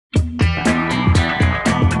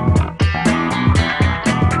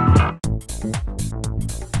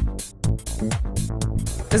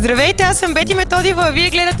Здравейте, аз съм Бети Методиева, вие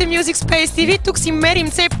гледате Music Space TV. Тук си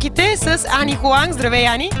мерим цепките с Ани Хоанг. Здравей,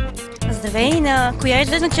 Ани! Здравей, на коя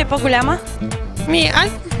изглежда, че е по-голяма?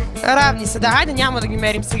 Равни са, да, айде няма да ги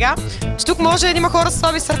мерим сега. Тук може да има хора с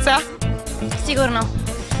слаби сърца. Сигурно.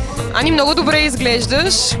 Ани, много добре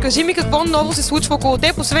изглеждаш. Кажи ми какво ново се случва около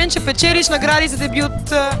теб, освен че печелиш награди за дебют.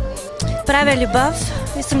 Правя любов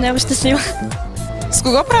и съм много щастлива. С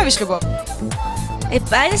кого правиш любов?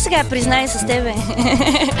 Айде сега, признай с тебе.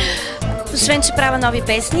 Освен, че правя нови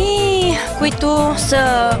песни, които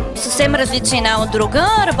са съвсем различни една от друга.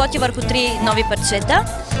 Работя върху 3 нови парчета.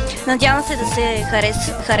 Надявам се да се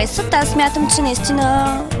харесат. Аз смятам, че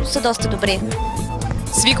наистина са доста добри.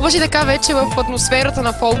 Свикваш ли така вече в атмосферата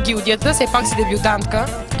на фолк гилдията? Все пак си дебютантка.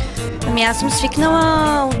 Аз съм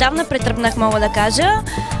свикнала, отдавна претръпнах, мога да кажа.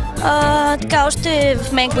 Така още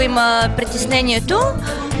в мен го има притеснението,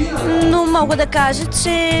 но мога да кажа,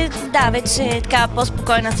 че да, вече така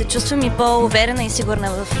по-спокойна се чувствам и по-уверена и сигурна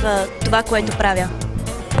в това, което правя.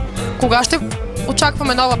 Кога ще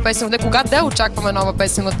очакваме нова песен от теб? Кога да очакваме нова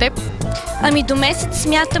песен от теб? До месец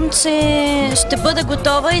смятам, че ще бъда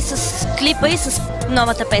готова и с клипа, и с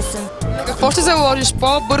новата песен. Какво ще заложиш?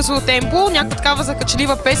 По-бързо темпо? Някаква такава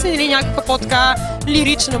закачлива песен или някаква по-така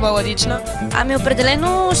лирична, баладична?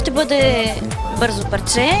 Определено ще бъде бързо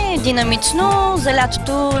парче, динамично. За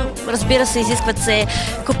лятото, разбира се, изискват се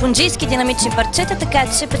купунджийски динамични парчета, така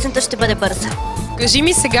че песента ще бъде бърза. Кажи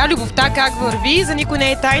ми сега любовта как върви? За никой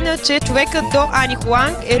не е тайна, че човекът до Ани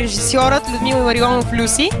Хоанг е режисьорът Людмила Марионов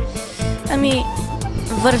Люси.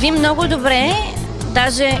 Върви много добре.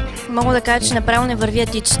 Даже мога да кажа, че направо не върви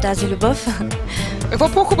тич тази любов. Какво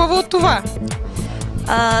по-хубаво от това?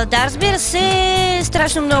 Да, разбира се,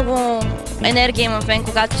 страшно много енергия има в мен,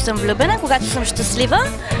 когато съм влюбена, когато съм щастлива.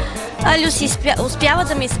 Люси успява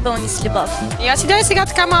да ми изпълни с любов. И аз си дай сега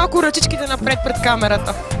така малко ръчичките напред пред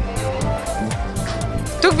камерата.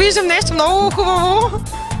 Тук виждам нещо много хубаво.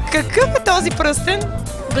 Какъв е този пръстен?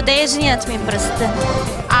 Годее женият ми пръстен.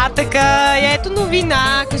 Така, ето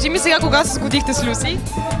новина. Кажи ми сега, кога се сгодихте с Люси?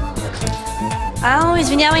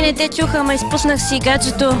 Извинявай, не те чуха, ама изпуснах си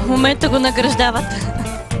гаджето. В момента го награждават.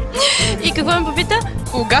 И какво ме попита?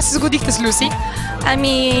 Кога се сгодихте с Люси?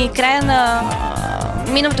 Края на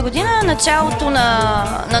миналата година, началото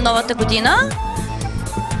на новата година.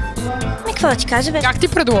 Какво да ти кажа, бе? Как ти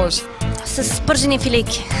предложи? С пържени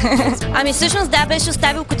филийки. Всъщност да, беше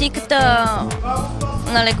оставил кутийката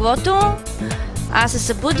на леглото. Аз се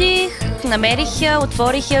събудих, намерих я,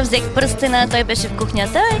 отворих я, взех пръстена, той беше в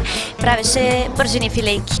кухнята и правеше пържени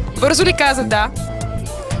филейки. Бързо ли каза да?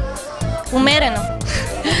 Умерено.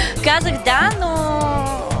 Казах да,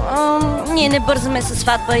 но ние не бързаме с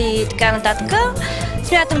сватба и така нататък.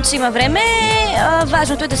 Смятам, че има време.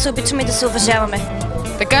 Важното е да се обичаме и да се уважаваме.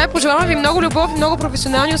 Така пожелавам ви много любов и много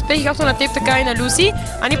професионални успехи, както на теб, така и на Люси.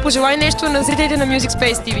 Ани, пожелай нещо на зрителите на Music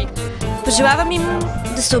Space TV. Пожелавам им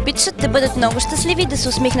да се обичат, да бъдат много щастливи, да се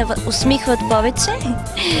усмихват повече,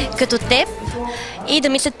 като теб, и да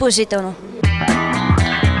мислят положително.